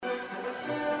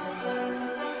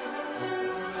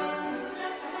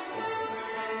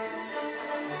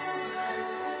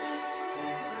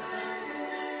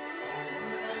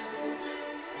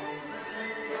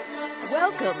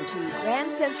Welcome to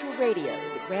Grand Central Radio,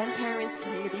 the Grandparents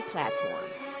Community Platform.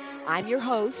 I'm your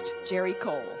host, Jerry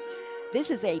Cole. This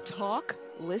is a talk,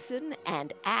 listen,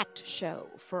 and act show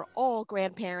for all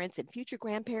grandparents and future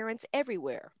grandparents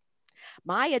everywhere.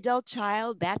 My adult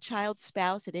child, that child's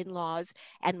spouse and in laws,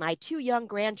 and my two young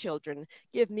grandchildren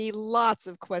give me lots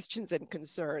of questions and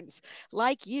concerns.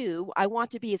 Like you, I want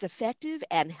to be as effective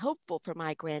and helpful for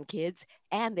my grandkids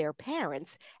and their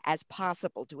parents as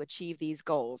possible to achieve these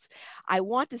goals. I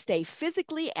want to stay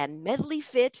physically and mentally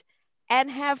fit and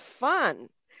have fun.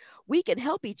 We can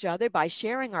help each other by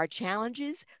sharing our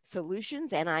challenges,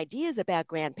 solutions, and ideas about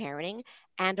grandparenting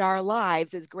and our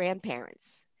lives as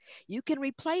grandparents. You can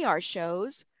replay our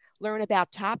shows, learn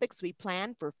about topics we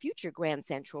plan for future Grand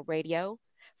Central Radio,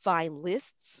 find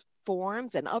lists,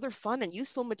 forms, and other fun and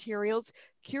useful materials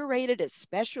curated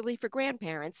especially for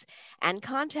grandparents, and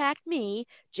contact me,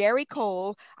 Jerry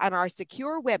Cole, on our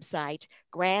secure website,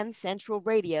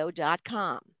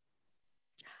 grandcentralradio.com.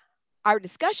 Our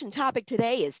discussion topic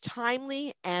today is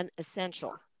timely and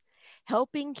essential,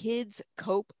 helping kids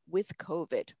cope with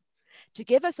COVID. To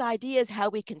give us ideas how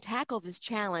we can tackle this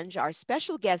challenge, our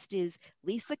special guest is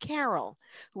Lisa Carroll,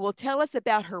 who will tell us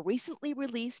about her recently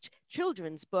released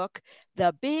children's book,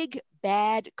 The Big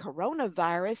Bad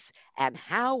Coronavirus and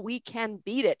How We Can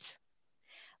Beat It.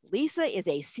 Lisa is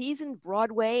a seasoned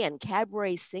Broadway and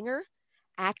cabaret singer,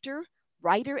 actor,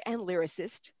 writer, and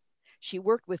lyricist. She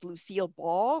worked with Lucille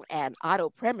Ball and Otto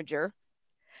Preminger.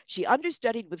 She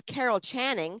understudied with Carol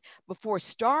Channing before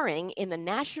starring in the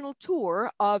national tour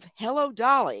of Hello,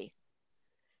 Dolly.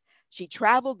 She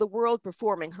traveled the world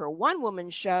performing her one-woman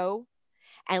show,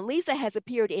 and Lisa has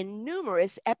appeared in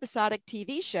numerous episodic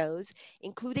TV shows,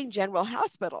 including General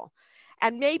Hospital.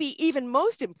 And maybe even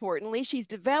most importantly, she's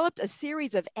developed a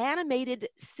series of animated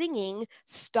singing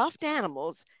stuffed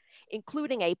animals,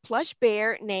 including a plush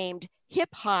bear named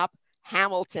Hip Hop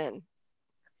Hamilton.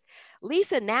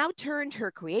 Lisa now turned her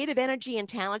creative energy and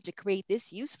talent to create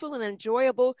this useful and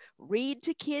enjoyable read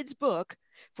to kids book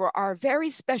for our very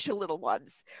special little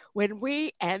ones when we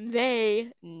and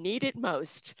they need it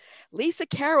most. Lisa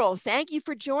Carroll, thank you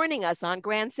for joining us on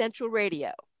Grand Central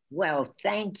Radio. Well,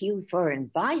 thank you for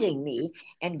inviting me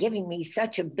and giving me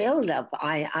such a build-up.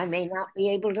 I may not be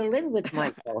able to live with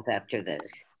myself after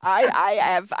this.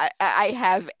 I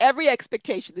have every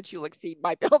expectation that you'll exceed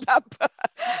my build-up.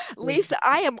 Lisa,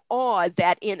 I am awed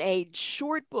that in a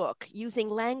short book using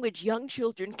language young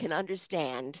children can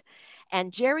understand,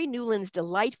 and Jerry Newland's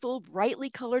delightful, brightly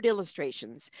colored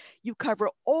illustrations, you cover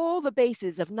all the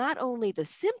bases of not only the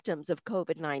symptoms of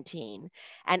COVID-19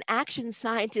 and actions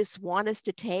scientists want us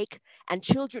to take and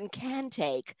children can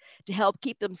take to help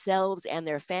keep themselves and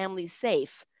their families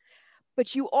safe,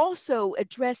 but you also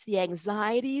address the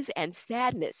anxieties and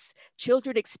sadness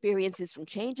children experiences from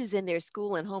changes in their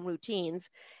school and home routines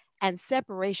and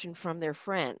separation from their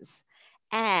friends,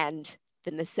 and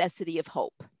the necessity of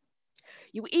hope.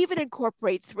 You even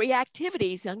incorporate 3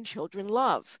 activities young children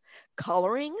love: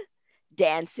 coloring,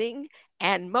 dancing,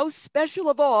 and most special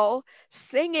of all,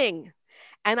 singing.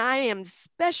 And I am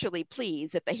especially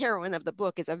pleased that the heroine of the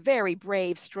book is a very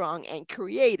brave, strong, and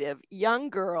creative young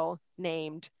girl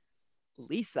named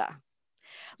Lisa.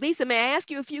 Lisa, may I ask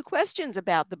you a few questions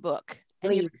about the book?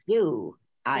 Please do.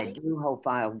 I do hope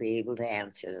I'll be able to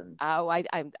answer them. Oh,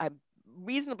 I'm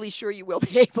reasonably sure you will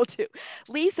be able to.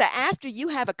 Lisa, after you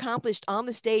have accomplished on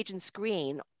the stage and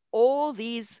screen all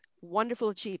these wonderful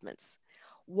achievements,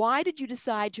 why did you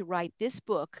decide to write this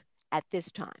book at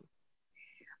this time?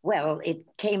 Well, it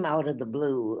came out of the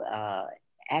blue,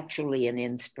 actually an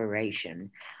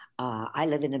inspiration. I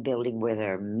live in a building where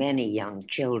there are many young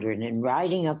children, and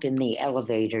riding up in the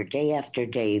elevator day after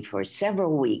day for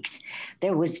several weeks,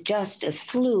 there was just a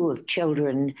slew of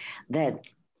children that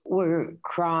were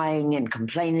crying and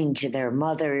complaining to their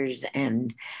mothers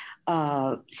and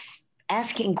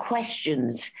asking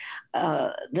questions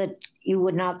that you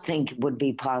would not think would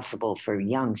be possible for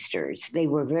youngsters. They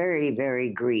were very,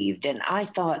 very grieved. And I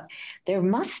thought there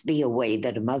must be a way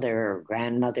that a mother or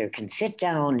grandmother can sit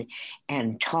down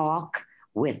and talk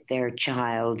with their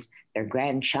child, their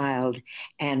grandchild,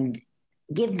 and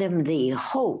give them the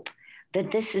hope that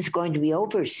this is going to be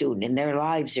over soon and their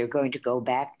lives are going to go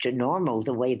back to normal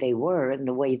the way they were and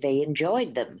the way they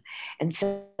enjoyed them. And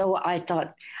so I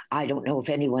thought, I don't know if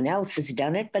anyone else has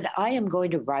done it, but I am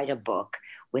going to write a book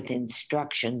with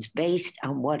instructions based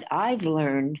on what I've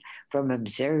learned from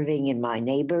observing in my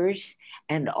neighbors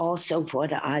and also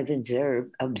what I've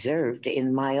observed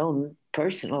in my own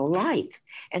personal life.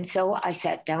 And so I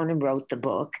sat down and wrote the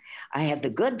book. I had the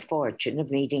good fortune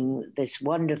of meeting this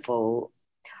wonderful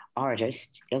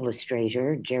artist,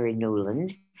 illustrator, Jerry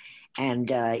Newland. And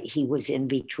he was in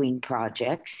between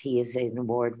projects. He is an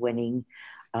award-winning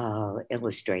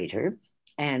illustrator,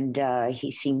 and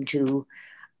he seemed to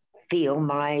feel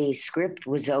my script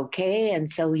was okay, and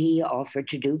so he offered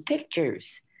to do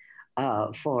pictures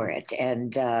for it.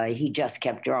 And he just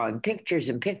kept drawing pictures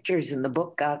and pictures, and the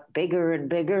book got bigger and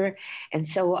bigger. And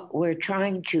so we're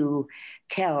trying to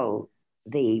tell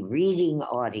the reading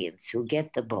audience who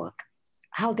get the book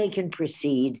how they can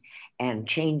proceed and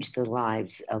change the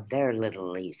lives of their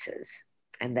little Lisas.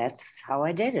 And that's how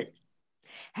I did it.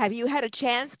 Have you had a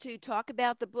chance to talk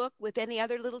about the book with any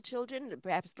other little children,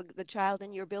 perhaps the child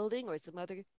in your building or some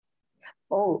other?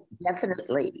 Oh,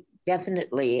 definitely,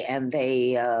 definitely. And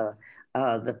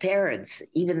the parents,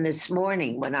 even this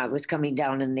morning when I was coming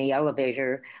down in the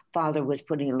elevator, father was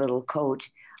putting a little coat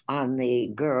on the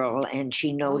girl, and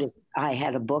she Oh, noticed I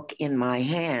had a book in my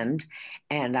hand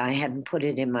and I hadn't put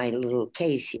it in my little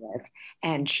case yet.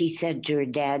 And she said to her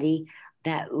daddy,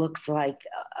 "That looks like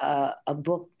a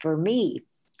book for me."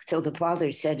 So the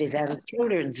father said, "Is that a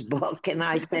children's book?" And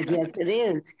I said, "Yes, it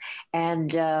is."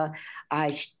 And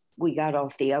I we got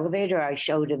off the elevator. I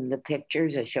showed him the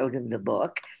pictures. I showed him the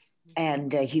book,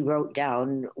 and he wrote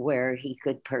down where he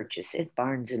could purchase it: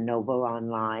 Barnes and Noble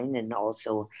online, and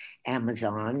also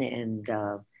Amazon, and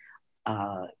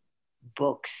uh,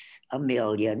 Books a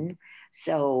Million.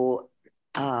 So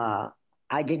uh,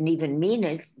 I didn't even mean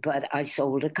it, but I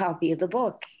sold a copy of the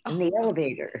book in the oh.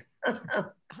 elevator.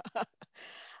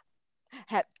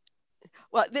 Have,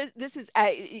 well, this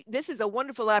is a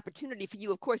wonderful opportunity for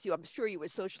you. Of course, I'm sure you were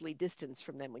socially distanced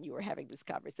from them when you were having this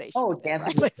conversation Oh, with them,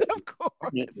 right, definitely. Lisa? Of I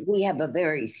mean, course. we have a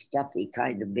very stuffy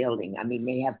kind of building. I mean,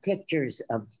 they have pictures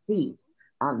of feet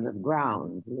on the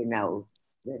ground,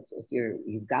 that if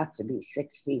you've got to be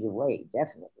 6 feet away,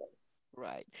 definitely.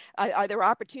 Right. Are there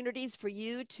opportunities for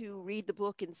you to read the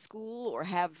book in school or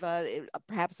have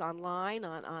perhaps online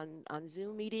on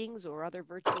Zoom meetings or other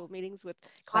virtual meetings with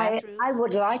I classrooms?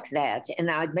 would like that,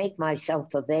 and I'd make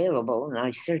myself available, and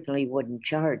I certainly wouldn't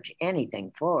charge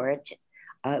anything for it.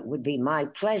 It would be my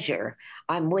pleasure.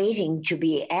 I'm waiting to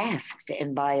be asked,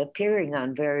 and by appearing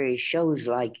on various shows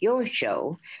like your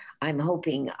show, I'm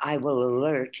hoping I will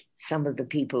alert some of the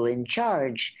people in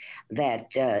charge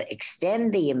that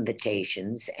extend the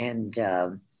invitations and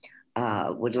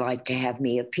would like to have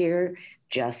me appear,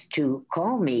 just to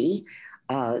call me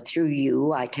through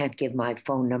you. I can't give my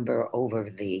phone number over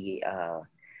the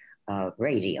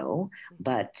radio, Mhm.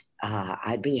 but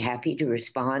I'd be happy to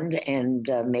respond and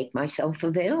make myself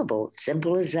available.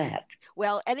 Simple as that.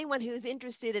 Well, anyone who's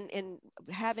interested in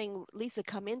having Lisa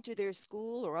come into their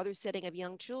school or other setting of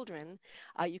young children,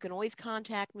 you can always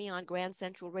contact me on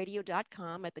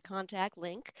grandcentralradio.com at the contact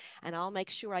link, and I'll make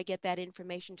sure I get that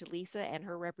information to Lisa and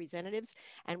her representatives,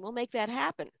 and we'll make that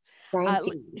happen.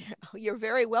 Thank you. You're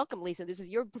very welcome, Lisa.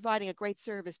 You're providing a great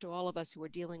service to all of us who are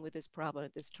dealing with this problem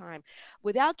at this time.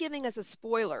 Without giving us a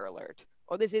spoiler alert,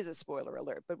 or this is a spoiler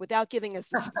alert, but without giving us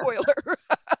the spoiler,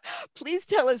 please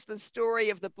tell us the story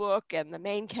of the book and the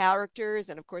main characters.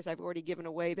 And of course, I've already given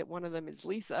away that one of them is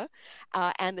Lisa,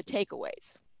 and the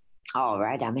takeaways. All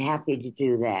right, I'm happy to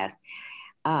do that.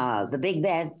 The Big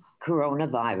Bad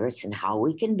Coronavirus and How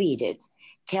We Can Beat It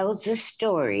tells the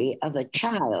story of a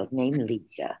child named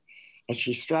Lisa as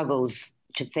she struggles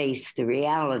to face the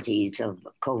realities of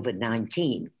COVID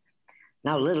 19.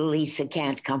 Now, little Lisa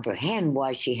can't comprehend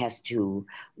why she has to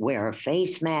wear a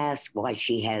face mask, why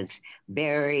she has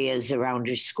barriers around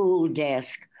her school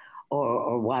desk,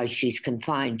 or why she's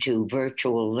confined to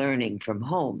virtual learning from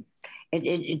home.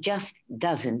 It just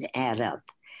doesn't add up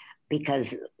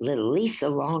because little Lisa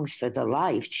longs for the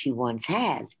life she once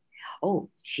had. Oh,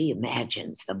 she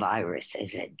imagines the virus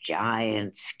as a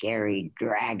giant, scary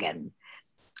dragon.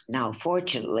 Now,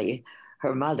 fortunately,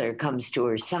 her mother comes to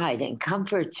her side and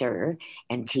comforts her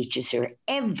and teaches her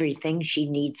everything she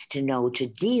needs to know to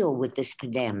deal with this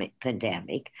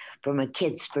pandemic from a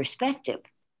kid's perspective.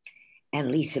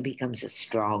 And Lisa becomes a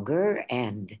stronger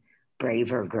and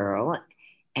braver girl,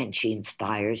 and she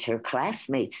inspires her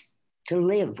classmates to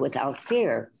live without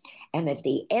fear. And at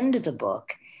the end of the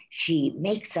book, she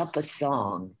makes up a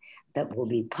song that will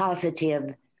be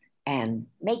positive and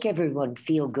make everyone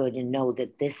feel good and know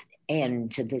that this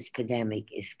end to this pandemic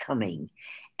is coming.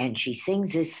 And she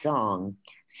sings this song,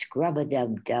 Scrub a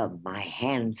Dub Dub, My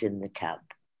Hands in the Tub.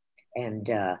 And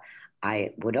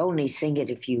I would only sing it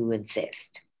if you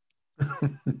insist.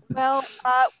 Well,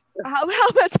 how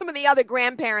about some of the other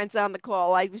grandparents on the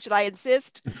call? Should I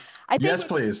insist? I think Yes,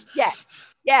 please. yeah,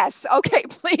 yes. Okay,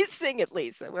 please sing it,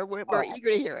 Lisa. We're All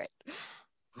eager to hear it. right.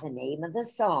 The name of the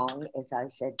song, as I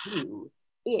said to you,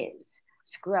 is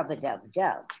Scrub a Dub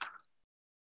Dub.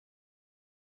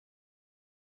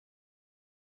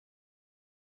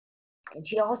 And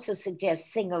she also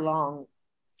suggests sing along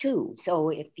too. So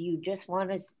if you just want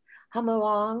to hum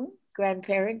along,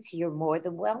 grandparents, you're more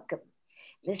than welcome.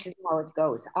 This is how it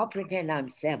goes. I'll pretend I'm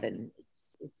 7.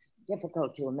 It's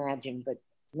difficult to imagine, but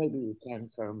maybe you can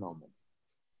for a moment.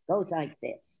 Goes like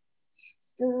this.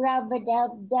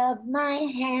 Scrub-a-dub-dub, my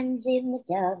hands in the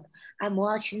tub. I'm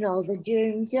washing all the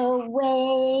germs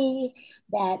away.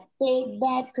 That big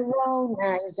bad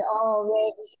corona is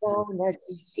already shown us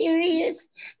is serious,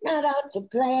 not out to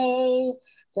play.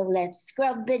 So let's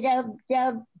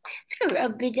scrub-a-dub-dub,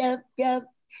 scrub-a-dub-dub,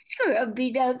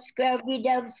 scrub-a-dub,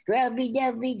 scrub-a-dub,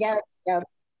 scrub-a-dubby-dub-dub.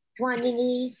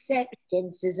 20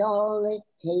 seconds is all it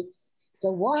takes.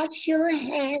 So wash your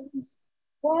hands,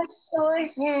 wash your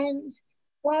hands.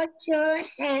 Wash your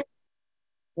hands,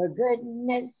 for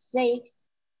goodness sakes.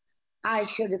 I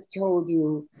should have told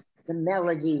you the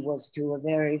melody was to a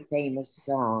very famous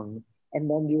song, and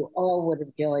then you all would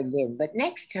have joined in. But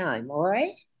next time, all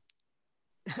right?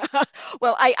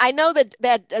 Well, I know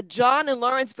that John in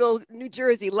Lawrenceville, New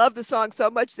Jersey, loved the song so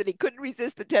much that he couldn't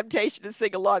resist the temptation to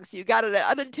sing along. So you got an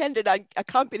unintended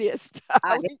accompanist,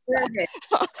 I heard it.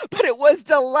 but it was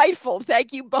delightful.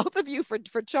 Thank you both of you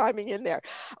for chiming in there.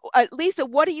 Lisa,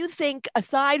 what do you think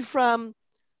aside from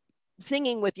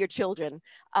singing with your children,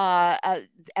 and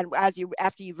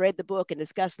after you've read the book and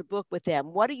discussed the book with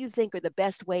them, what do you think are the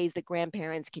best ways that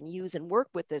grandparents can use and work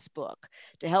with this book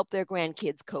to help their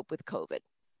grandkids cope with COVID?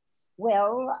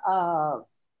 Well,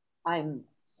 I'm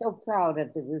so proud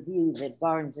of the review that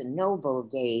Barnes and Noble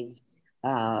gave.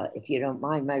 If you don't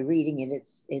mind my reading it,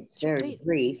 it's Sure, very please.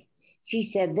 brief. She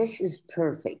said, "This is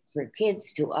perfect for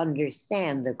kids to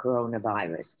understand the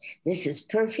coronavirus. This is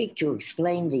perfect to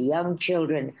explain to young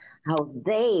children how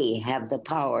they have the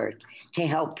power to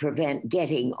help prevent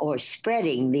getting or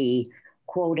spreading the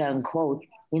quote unquote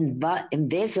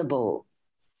invisible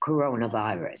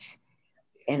coronavirus."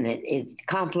 And it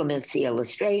complements the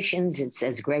illustrations. It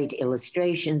says great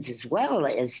illustrations as well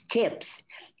as tips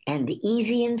and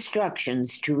easy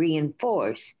instructions to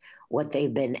reinforce what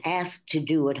they've been asked to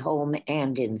do at home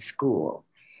and in school.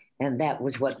 And that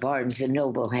was what Barnes and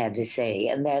Noble had to say.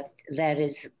 And that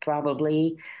is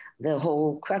probably the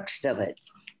whole crux of it.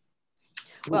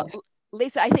 Well,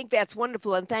 Lisa, I think that's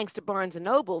wonderful, and thanks to Barnes and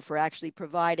Noble for actually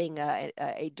providing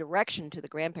a direction to the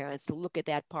grandparents to look at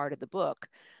that part of the book,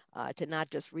 to not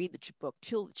just read the book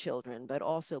to the children, but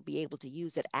also be able to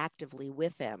use it actively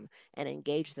with them and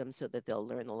engage them so that they'll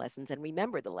learn the lessons and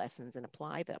remember the lessons and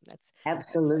apply them. That's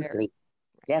Absolutely, very,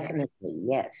 definitely,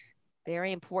 yes.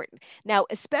 very important. Now,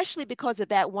 especially because of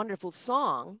that wonderful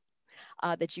song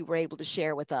that you were able to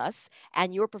share with us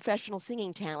and your professional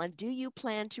singing talent, do you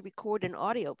plan to record an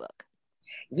audiobook?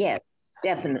 Yes,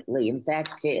 definitely. In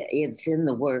fact, it's in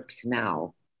the works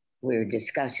now. We're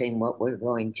discussing what we're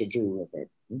going to do with it.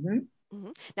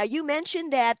 Now, you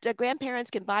mentioned that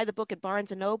grandparents can buy the book at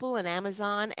Barnes and Noble and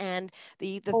Amazon, and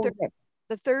Oh, yes.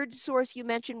 the third source you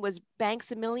mentioned was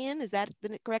Banks a Million. Is that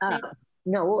the correct Uh, name?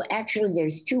 no, actually,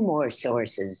 there's 2 more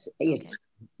sources. Okay. It's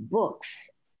books,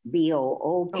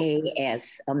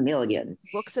 BOOKS, a million.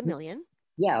 Books a Million.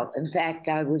 Yeah, in fact,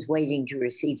 I was waiting to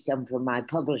receive some from my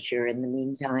publisher. In the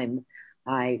meantime,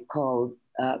 I called,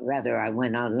 rather, I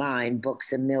went online,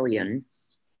 Books a Million,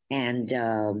 and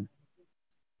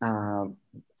uh,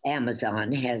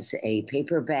 Amazon has a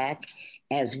paperback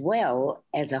as well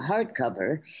as a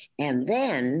hardcover. And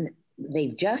then they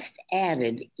just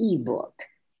added ebook,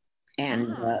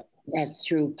 and that's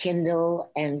through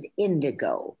Kindle and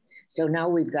Indigo. So now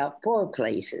we've got 4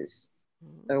 places.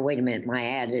 Or wait a minute, my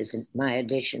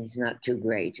edition's not too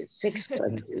great. It's 6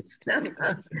 places.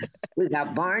 We've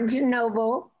got Barnes and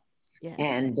Noble, Yes.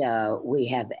 and we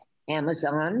have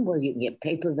Amazon, where you can get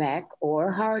paperback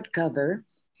or hardcover,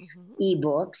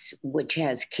 ebooks, which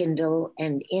has Kindle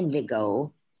and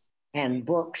Indigo, and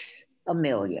Books a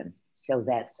Million. So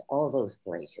that's all those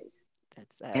places.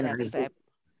 And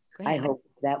I hope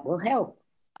that will help.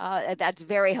 That's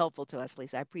very helpful to us,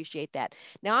 Lisa. I appreciate that.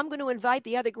 Now I'm going to invite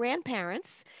the other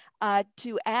grandparents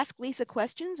to ask Lisa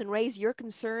questions and raise your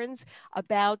concerns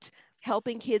about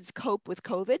helping kids cope with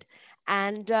COVID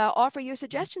and offer your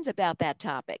suggestions about that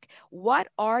topic. What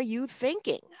are you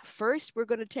thinking? First, we're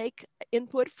going to take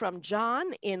input from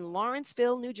John in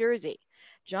Lawrenceville, New Jersey.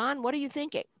 John, what are you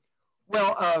thinking?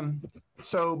 Well,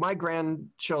 so my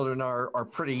grandchildren are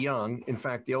pretty young. In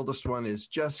fact, the oldest one is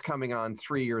just coming on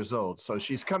 3 years old. So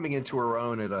she's coming into her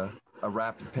own at a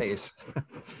rapid pace.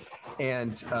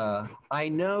 And I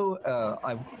know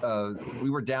we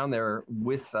were down there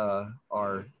with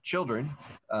our children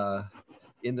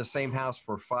in the same house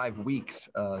for 5 weeks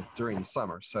during the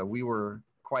summer. So we were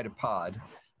quite a pod.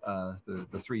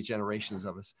 the three generations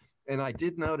of us. And I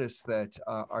did notice that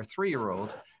our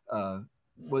 3-year-old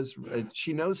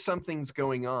she knows something's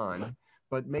going on,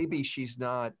 but maybe she's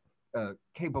not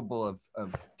capable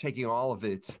of taking all of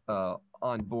it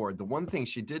on board. The one thing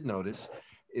she did notice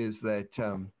is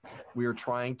that we were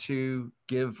trying to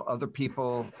give other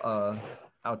people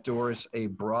outdoors a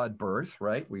broad berth,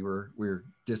 right? We were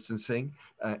distancing,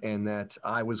 and that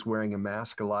I was wearing a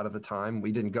mask a lot of the time.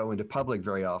 We didn't go into public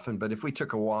very often, but if we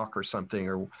took a walk or something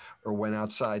or went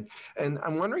outside. And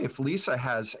I'm wondering if Lisa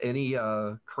has any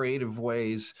creative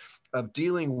ways of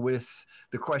dealing with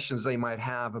the questions they might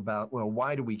have about, well,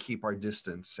 why do we keep our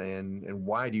distance, and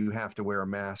why do you have to wear a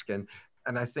mask? And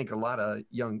I think a lot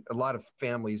of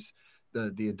families,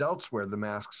 the adults wear the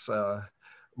masks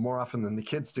more often than the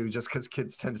kids do, just because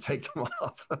kids tend to take them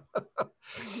off.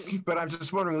 But I'm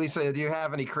just wondering, Lisa, do you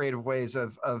have any creative ways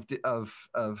of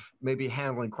maybe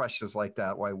handling questions like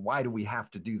that? Why do we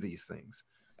have to do these things?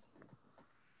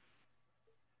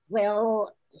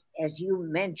 Well, as you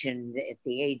mentioned, at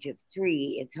the age of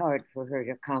 3, it's hard for her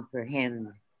to comprehend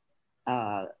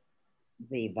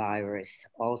the virus,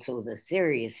 also the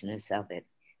seriousness of it,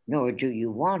 nor do you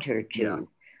want her to. Yeah.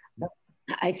 But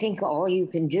I think all you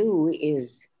can do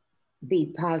is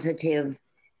be positive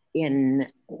in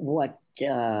what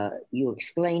you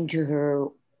explain to her,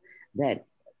 that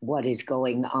what is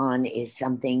going on is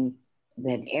something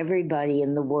that everybody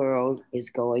in the world is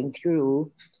going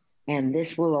through, and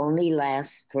this will only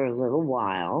last for a little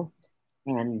while.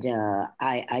 And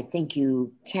I think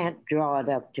you can't draw it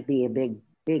up to be a big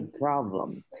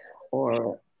problem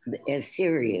or as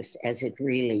serious as it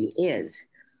really is.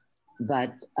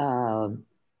 But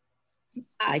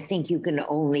I think you can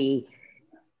only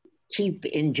keep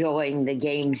enjoying the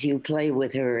games you play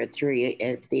with her at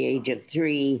the age of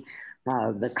 3,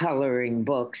 the coloring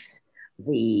books,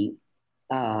 even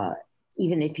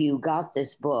if you got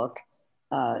this book,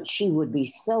 she would be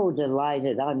so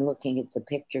delighted. I'm looking at the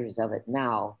pictures of it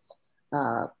now.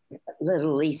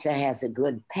 Little Lisa has a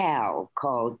good pal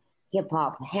called Hip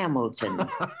Hop Hamilton.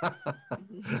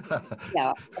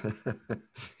 Yeah.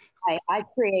 I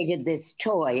created this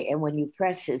toy, and when you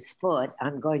press his foot,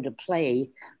 I'm going to play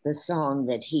the song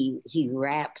that he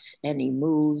raps and he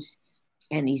moves,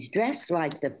 and he's dressed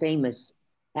like the famous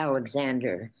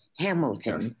Alexander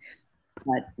Hamilton,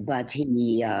 yes. but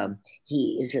he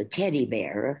is a teddy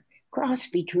bear, cross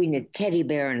between a teddy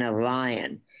bear and a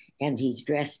lion, and he's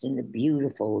dressed in a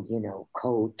beautiful,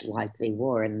 coat like they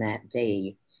wore in that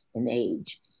day and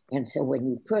age. And so when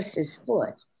you press his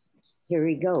foot, here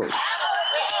he goes.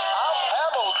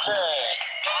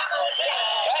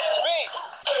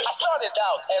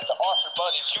 Out as an author,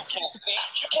 but as you can see,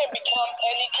 you can't become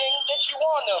anything that you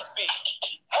want to be.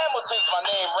 Hamilton's my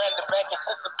name, ran the bank and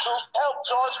system too. Helped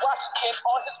George Washington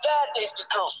on his bad days to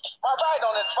do. My ride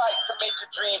on his bike to make your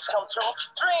dreams come true.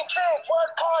 Dream big,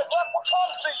 work hard, what will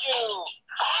come to you?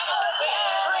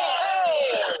 Dream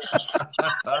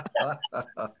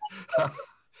big.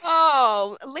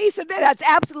 Oh, Lisa, that's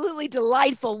absolutely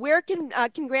delightful. Where can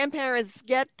grandparents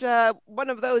get one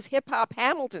of those Hip Hop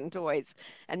Hamilton toys,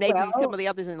 and maybe some of the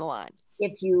others in the line?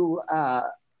 If you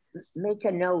make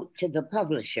a note to the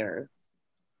publisher,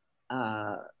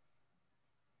 I'm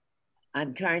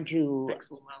trying to.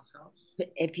 Pixel Mouse House.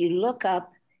 If you look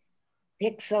up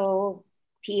Pixel,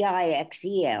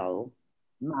 Pixel,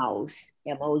 Mouse, Mouse.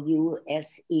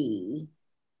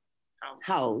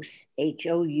 House,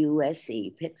 House,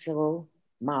 Pixel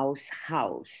Mouse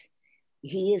House.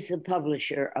 He is the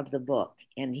publisher of the book,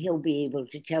 and he'll be able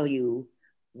to tell you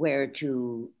where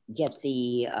to get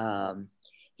the,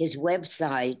 his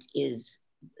website is,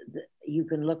 you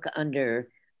can look under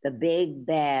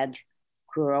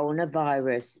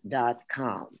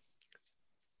thebigbadcoronavirus.com.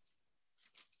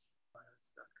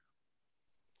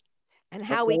 And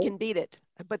how we can beat it.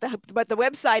 But the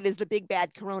website is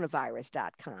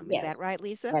thebigbadcoronavirus.com. Is that right,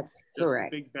 Lisa? That's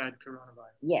correct. Big Bad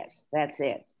Coronavirus. Yes, that's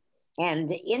it.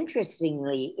 And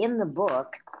interestingly, in the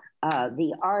book,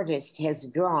 the artist has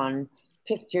drawn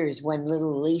pictures when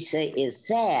little Lisa is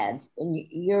sad. And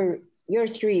your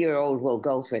 3-year-old will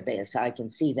go for this. I can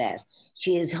see that.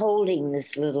 She is holding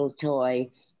this little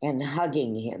toy and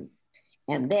hugging him.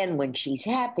 And then when she's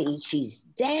happy, she's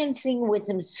dancing with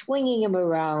him, swinging him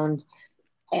around.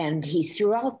 And he's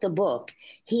throughout the book,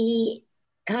 he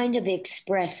kind of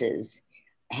expresses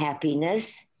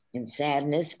happiness and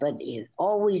sadness, but it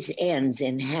always ends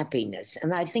in happiness.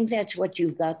 And I think that's what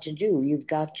you've got to do. You've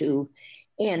got to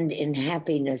end in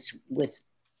happiness with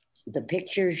the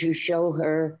pictures you show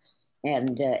her,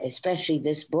 and especially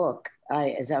this book.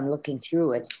 As I'm looking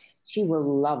through it, she will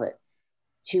love it.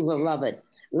 She will love it.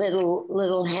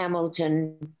 little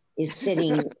Hamilton is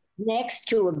sitting next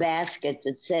to a basket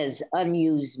that says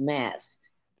unused masks.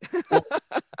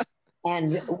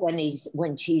 And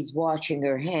when she's washing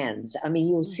her hands, I mean,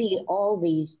 you'll see all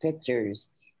these pictures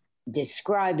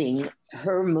describing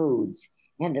her moods.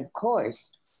 And of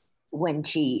course, when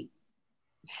she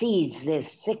sees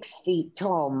this 6 feet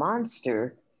tall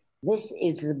monster, this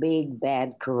is the big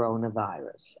bad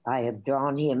coronavirus. I have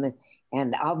drawn him,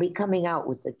 and I'll be coming out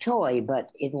with the toy, but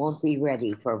it won't be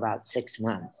ready for about 6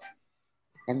 months.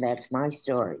 And that's my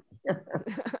story.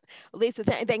 Lisa,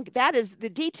 I think that is the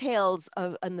details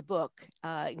in the book,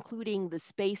 including the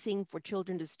spacing for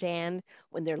children to stand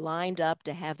when they're lined up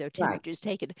to have their temperatures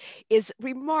taken, is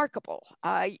remarkable.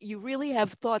 You really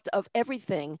have thought of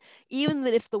everything, even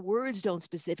if the words don't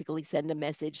specifically send a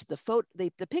message.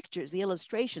 The pictures, the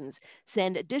illustrations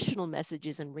send additional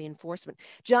messages and reinforcement.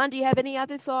 John, do you have any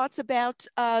other thoughts about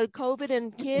COVID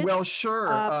and kids? Well, sure.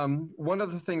 One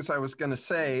of the things I was going to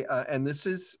say, and this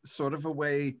is sort of a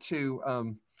way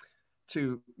to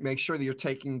make sure that you're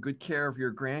taking good care of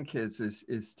your grandkids,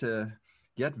 is to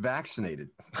get vaccinated.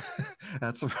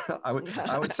 That's I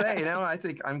would say. I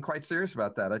think I'm quite serious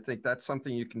about that. I think that's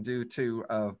something you can do to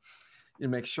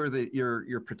make sure that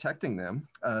you're protecting them.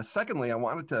 Secondly, I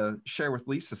wanted to share with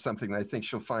Lisa something that I think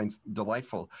she'll find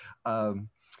delightful. I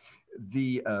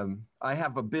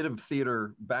have a bit of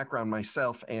theater background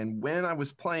myself, and when I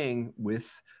was playing with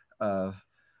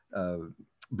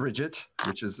Bridget,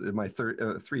 which is my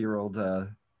 3-year-old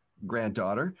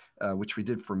granddaughter, which we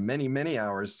did for many, many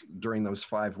hours during those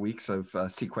 5 weeks of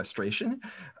sequestration,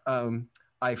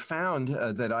 I found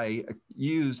that I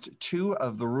used 2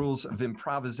 of the rules of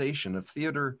improvisation, of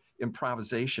theater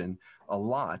improvisation, a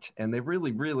lot, and they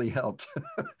really, really helped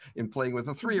in playing with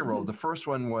a 3-year-old. The first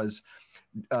one was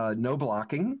no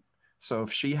blocking. So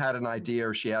if she had an idea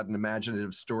or she had an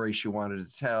imaginative story she wanted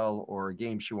to tell or a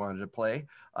game she wanted to play,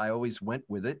 I always went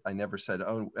with it. I never said,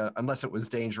 unless it was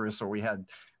dangerous or we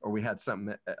had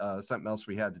something else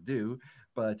we had to do.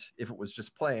 But if it was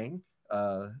just playing,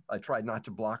 I tried not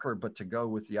to block her, but to go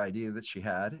with the idea that she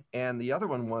had. And the other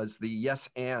one was the yes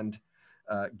and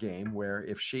game, where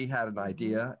if she had an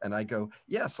idea and I go,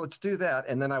 yes, let's do that,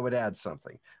 and then I would add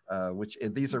something, which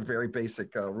these are very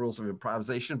basic rules of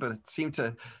improvisation, but it seemed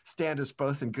to stand us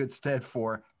both in good stead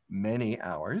for many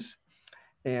hours.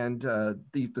 And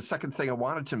the second thing I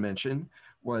wanted to mention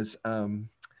was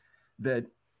that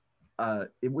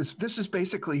this is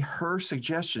basically her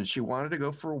suggestion. She wanted to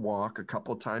go for a walk a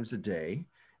couple of times a day,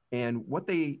 and what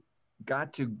they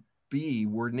got to be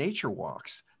were nature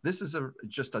walks. This is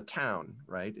just a town,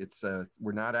 right?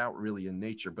 We're not out really in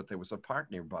nature, but there was a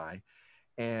park nearby,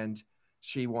 and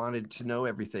she wanted to know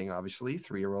everything. Obviously,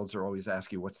 3-year-olds are always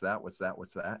asking, "What's that? What's that?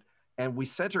 What's that?" And we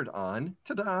centered on,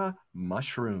 ta-da,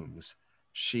 mushrooms.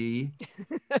 She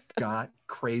got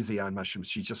crazy on mushrooms.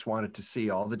 She just wanted to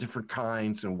see all the different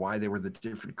kinds and why they were the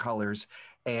different colors.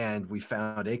 And we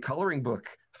found a coloring book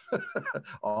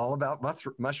all about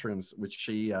mushrooms, which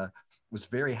she was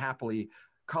very happily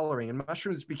coloring. And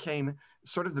mushrooms became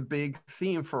sort of the big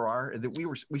theme for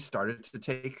we started to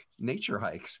take nature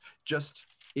hikes just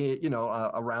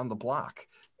around the block,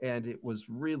 and it was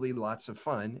really lots of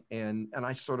fun. And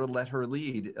I sort of let her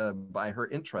lead by her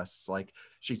interests. Like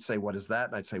she'd say, "What is that?"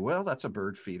 And I'd say, "Well, that's a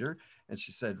bird feeder." And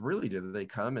she said, "Really? Do they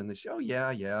come?" And they say, "Oh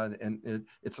yeah, yeah." And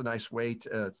it's a nice way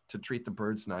to treat the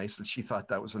birds nice. And she thought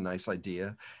that was a nice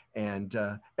idea. And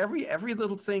every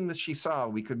little thing that she saw,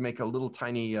 we could make a little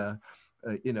tiny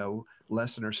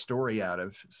lesson or story out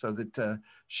of, so that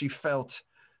she felt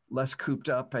less cooped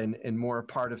up and more a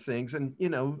part of things, and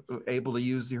able to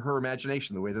use her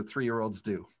imagination the way that 3-year-olds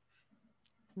do.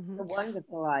 A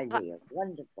wonderful idea.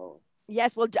 Wonderful.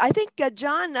 Yes, well, I think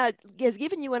John has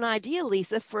given you an idea,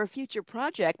 Lisa, for a future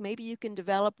project. Maybe you can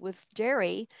develop with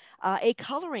Jerry a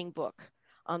coloring book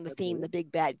on the theme, the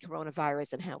big bad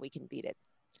coronavirus and how we can beat it.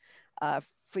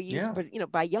 For use, but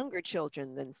by younger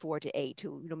children than 4 to 8,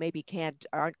 who maybe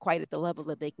aren't quite at the level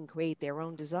that they can create their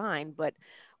own design, but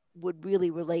would really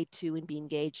relate to and be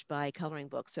engaged by coloring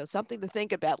books. So something to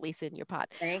think about, Lisa, in your pot.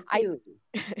 Thank you.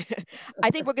 I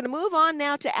think we're going to move on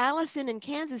now to Allison in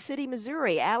Kansas City,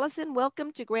 Missouri. Allison,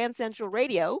 welcome to Grand Central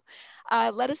Radio.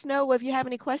 Let us know if you have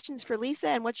any questions for Lisa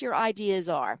and what your ideas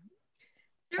are.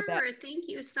 Sure, thank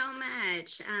you so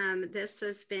much. This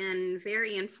has been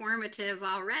very informative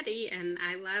already, and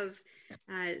I love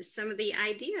some of the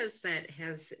ideas that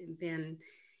have been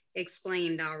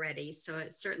explained already. So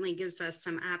it certainly gives us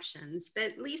some options.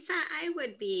 But Lisa, I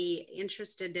would be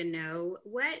interested to know,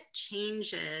 what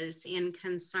changes and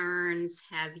concerns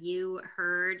have you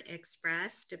heard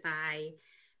expressed by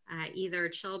either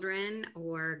children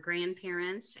or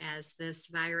grandparents as this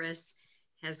virus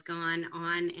has gone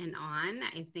on and on.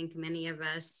 I think many of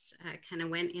us kind of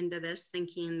went into this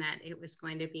thinking that it was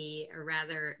going to be a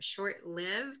rather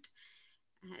short-lived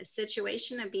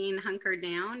situation of being hunkered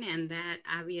down, and that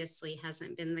obviously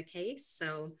hasn't been the case.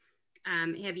 So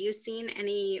have you seen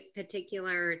any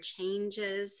particular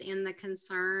changes in the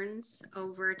concerns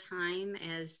over time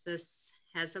as this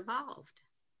has evolved?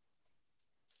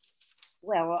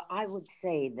 Well, I would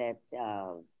say that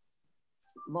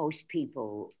most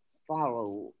people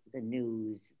follow the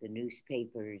news, the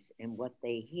newspapers, and what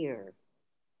they hear.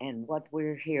 And what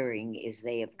we're hearing is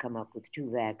they have come up with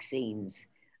 2 vaccines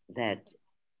that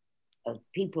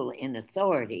people in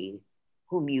authority,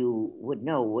 whom you would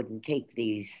know wouldn't take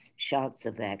these shots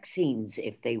of vaccines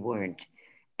if they weren't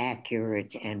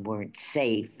accurate and weren't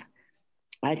safe.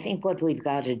 I think what we've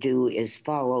got to do is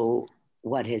follow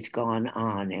what has gone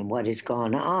on, and what has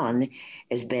gone on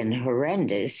has been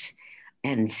horrendous.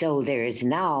 And so there is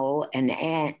now an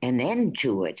end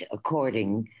to it,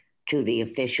 according to the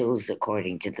officials,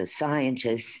 according to the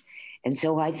scientists. And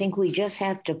so I think we just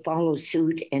have to follow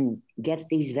suit and get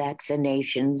these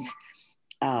vaccinations.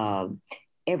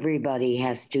 Everybody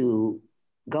has to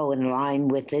go in line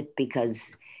with it,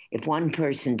 because if one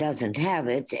person doesn't have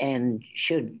it and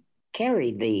should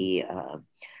carry the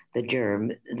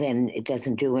germ, then it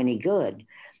doesn't do any good.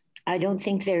 I don't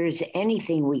think there's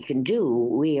anything we can do.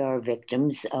 We are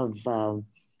victims of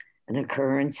an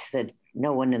occurrence that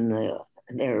no one in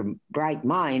their bright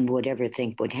mind would ever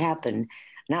think would happen,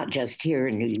 not just here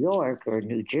in New York or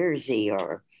New Jersey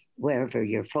or wherever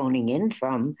you're phoning in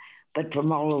from, but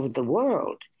from all over the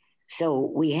world.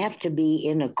 So we have to be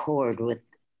in accord with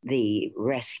the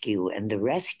rescue, and the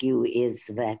rescue is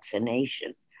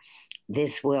vaccination.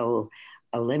 This will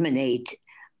eliminate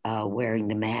wearing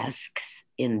the masks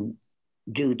in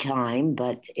due time,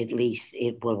 but at least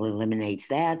it will eliminate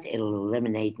that. It'll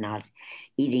eliminate not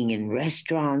eating in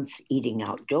restaurants, eating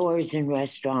outdoors in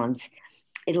restaurants.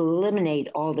 It'll eliminate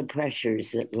all the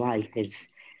pressures that life has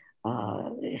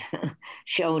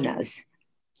shown us.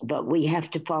 But we have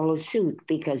to follow suit,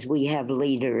 because we have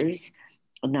leaders,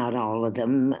 not all of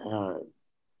them.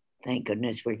 Thank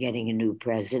goodness we're getting a new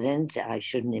president. I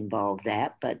shouldn't involve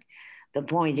that, but the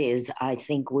point is, I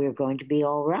think we're going to be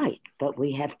all right, but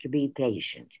we have to be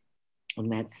patient.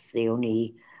 And that's the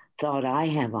only thought I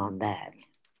have on that.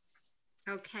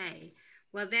 Okay.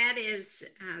 Well, that is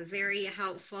very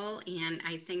helpful. And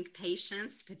I think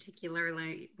patience,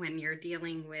 particularly when you're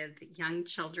dealing with young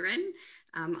children,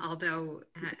 although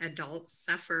adults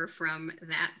suffer from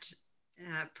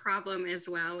that problem as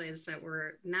well, is that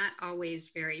we're not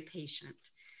always very patient,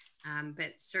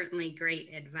 but certainly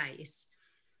great advice.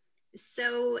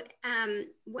 So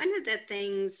one of the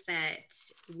things that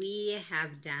we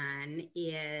have done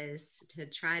is to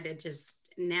try to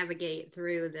just navigate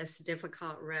through this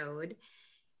difficult road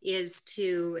is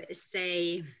to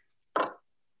say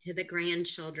to the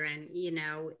grandchildren, you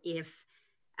know, if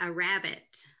a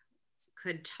rabbit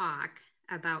could talk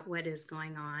about what is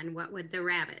going on, what would the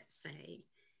rabbit say?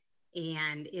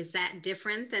 And is that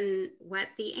different than what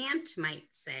the ant might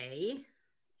say?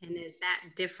 And is that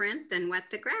different than what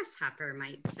the grasshopper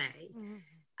might say?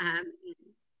 Mm-hmm.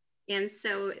 And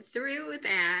so through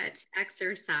that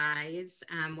exercise,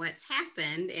 what's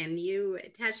happened, and you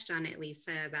touched on it,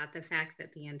 Lisa, about the fact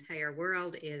that the entire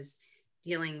world is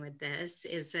dealing with this,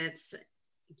 is it's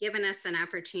given us an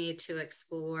opportunity to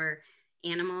explore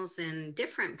animals in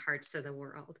different parts of the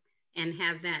world and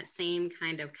have that same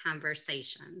kind of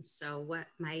conversation. So what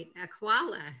might a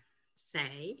koala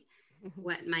say?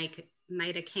 What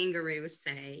might a kangaroo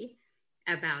say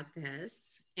about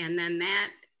this? And then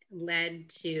that led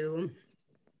to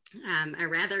a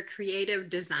rather creative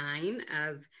design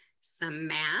of some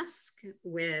masks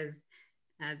with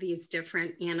these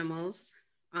different animals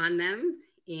on them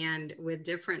and with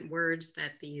different words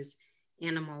that these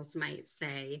animals might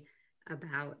say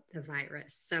about the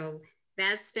virus. So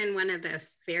that's been one of the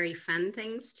very fun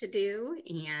things to do,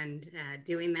 and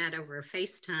doing that over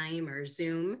FaceTime or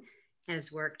Zoom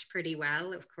has worked pretty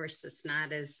well. Of course, it's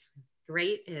not as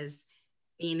great as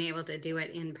being able to do it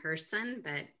in person,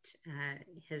 but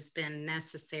has been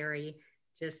necessary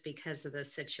just because of the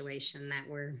situation that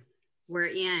we're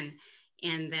in.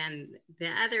 And then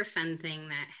the other fun thing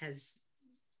that has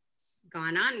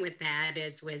gone on with that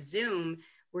is with Zoom,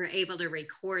 we're able to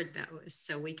record those.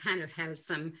 So we kind of have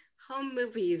some home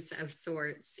movies of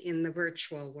sorts in the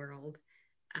virtual world.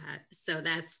 So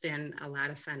that's been a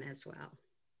lot of fun as well.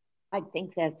 I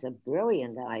think that's a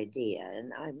brilliant idea.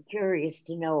 And I'm curious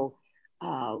to know,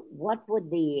 what would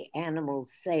the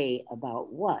animals say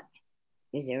about what?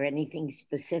 Is there anything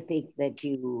specific that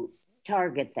you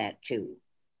target that to?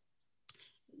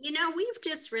 You know, we've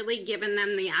just really given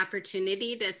them the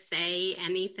opportunity to say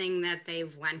anything that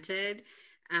they've wanted.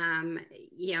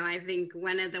 You know, I think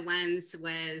one of the ones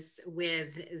was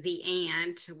with the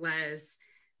ant was,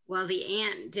 well, the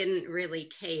ant didn't really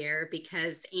care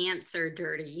because ants are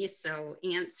dirty, so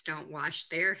ants don't wash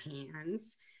their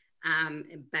hands.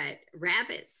 But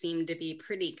rabbits seem to be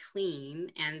pretty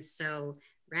clean, and so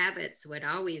rabbits would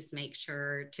always make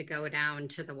sure to go down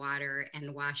to the water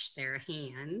and wash their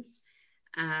hands.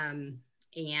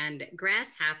 And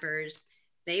grasshoppers,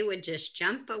 they would just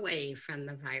jump away from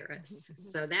the virus.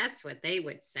 So that's what they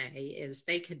would say, is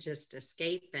they could just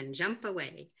escape and jump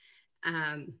away.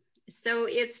 So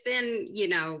it's been, you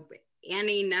know,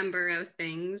 any number of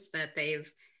things that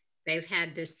they've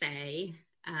had to say,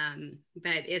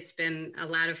 but it's been a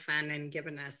lot of fun and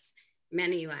given us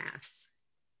many laughs.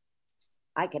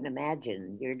 I can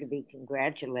imagine. You're to be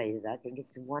congratulated. I think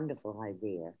it's a wonderful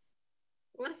idea.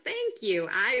 Well, thank you.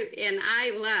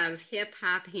 I love Hip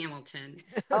Hop Hamilton.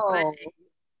 Oh,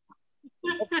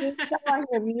 if you saw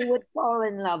him, you would fall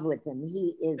in love with him.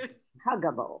 He is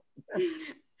huggable.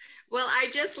 Well, I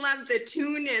just love the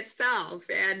tune itself,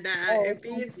 and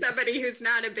being somebody who's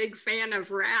not a big fan of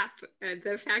rap,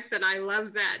 the fact that I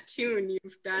love that tune,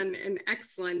 you've done an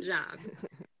excellent job.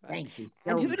 Thank you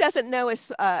so much. And who much. doesn't know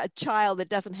a child that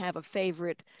doesn't have a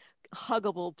favorite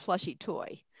huggable plushy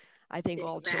toy? I think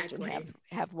all children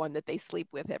have one that they sleep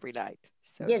with every night.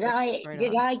 So did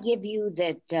I give you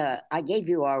that? I gave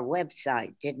you our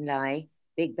website, didn't I?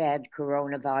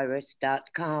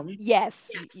 BigBadCoronavirus.com. Yes,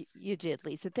 you did,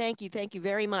 Lisa. Thank you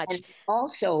very much. And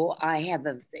also, I have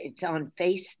it's on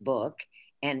Facebook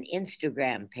and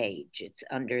Instagram page. It's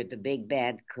under the Big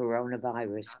Bad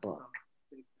Coronavirus book.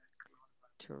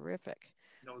 Terrific.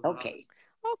 Okay.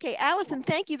 Okay, Allison,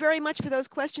 thank you very much for those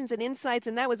questions and insights,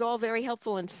 and that was all very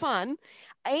helpful and fun.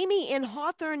 Amy in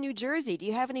Hawthorne, New Jersey, do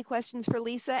you have any questions for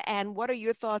Lisa, and what are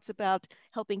your thoughts about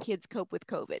helping kids cope with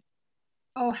COVID?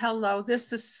 Oh, hello.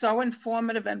 This is so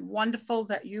informative and wonderful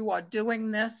that you are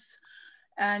doing this.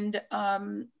 And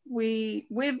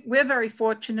we're very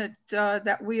fortunate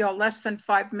that we are less than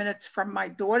 5 minutes from my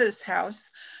daughter's house,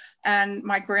 and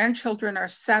my grandchildren are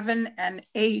 7 and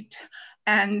 8,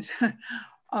 and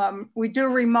we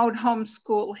do remote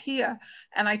homeschool here.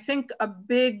 And I think a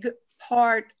big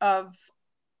part of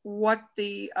what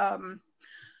the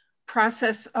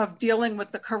process of dealing with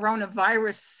the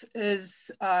coronavirus is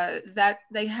that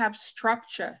they have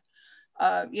structure.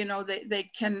 You know, they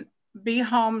can be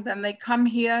home, then they come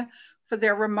here for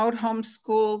their remote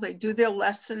homeschool, they do their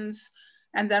lessons,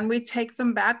 and then we take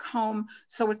them back home.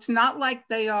 So it's not like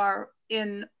they are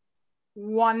in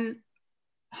one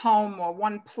home or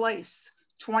one place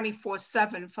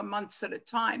 24/7 for months at a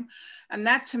time. And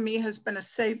that to me has been a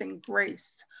saving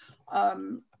grace.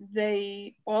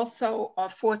 They also are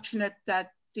fortunate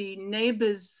that the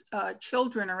neighbors'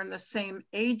 children are in the same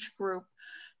age group,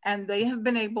 and they have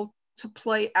been able to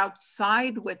play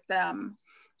outside with them,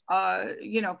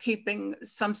 you know, keeping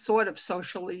some sort of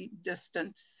socially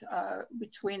distance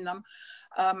between them.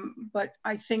 But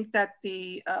I think that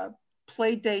the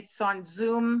play dates on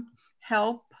Zoom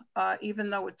help, even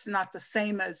though it's not the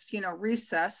same as, you know,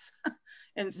 recess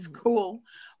in school.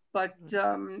 But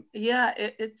yeah,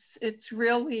 it's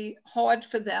really hard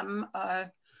for them,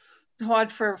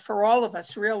 hard for all of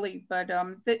us really, but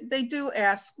they do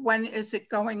ask, when is it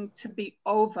going to be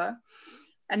over?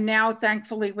 And now,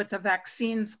 thankfully, with the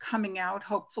vaccines coming out,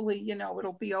 hopefully, you know,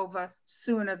 it'll be over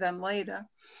sooner than later.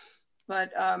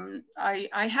 But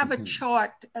I have a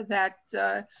chart that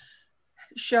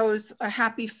shows a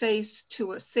happy face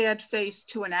to a sad face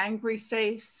to an angry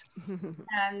face.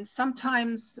 And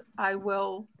sometimes I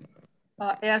will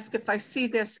ask, if I see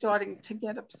they're starting to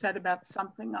get upset about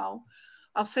something, I'll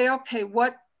say, okay,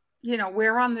 what, you know,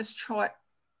 where on this chart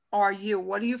are you?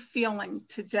 What are you feeling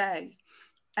today?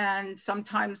 And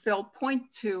sometimes they'll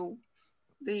point to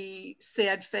the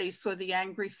sad face or the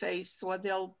angry face, or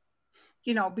they'll,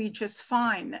 you know, be just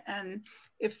fine. And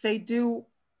if they do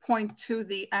point to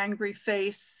the angry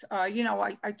face, you know,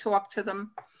 I talk to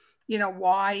them, you know,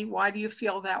 why do you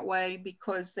feel that way?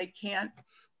 Because they can't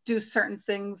do certain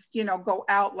things, you know, go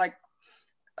out, like,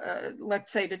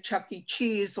 let's say to Chuck E.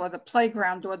 Cheese or the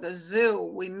playground or the zoo.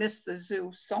 We miss the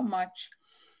zoo so much.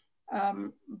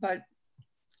 But,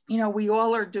 you know, we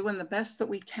all are doing the best that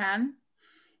we can.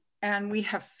 And we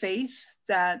have faith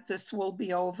that this will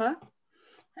be over.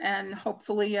 And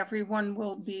hopefully everyone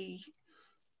will be,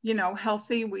 you know,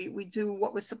 healthy. We do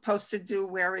what we're supposed to do,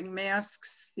 wearing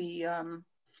masks, the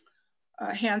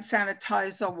hand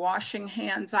sanitizer, washing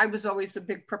hands. I was always a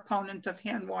big proponent of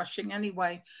hand washing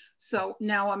anyway. So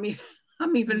now I'm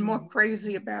even more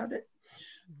crazy about it.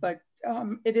 But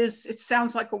it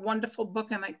sounds like a wonderful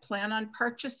book, and I plan on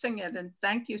purchasing it. And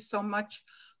thank you so much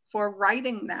for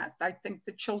writing that. I think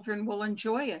the children will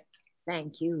enjoy it.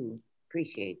 Thank you.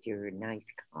 Appreciate your nice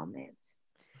comments.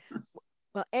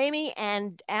 Well, Amy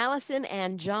and Allison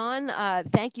and John,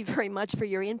 thank you very much for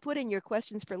your input and your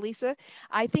questions for Lisa.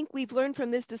 I think we've learned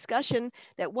from this discussion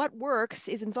that what works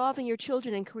is involving your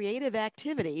children in creative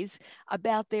activities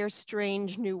about their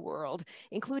strange new world,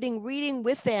 including reading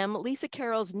with them Lisa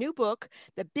Carroll's new book,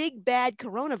 The Big Bad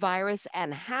Coronavirus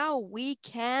and How We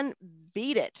Can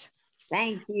Beat It.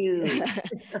 Thank you.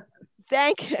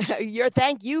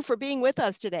 Thank you for being with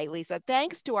us today, Lisa.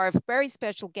 Thanks to our very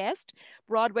special guest,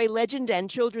 Broadway legend and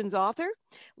children's author,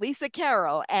 Lisa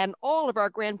Carroll, and all of our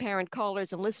grandparent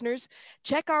callers and listeners.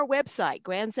 Check our website,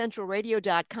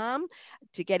 grandcentralradio.com,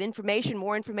 to get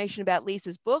more information about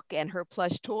Lisa's book and her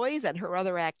plush toys and her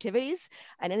other activities,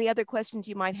 and any other questions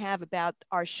you might have about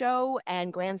our show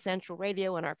and Grand Central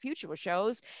Radio and our future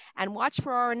shows. And watch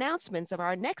for our announcements of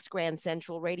our next Grand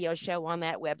Central Radio show on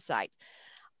that website.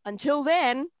 Until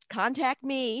then, contact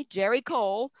me, Jerry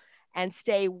Cole, and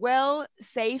stay well,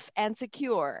 safe, and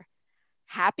secure.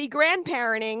 Happy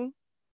grandparenting.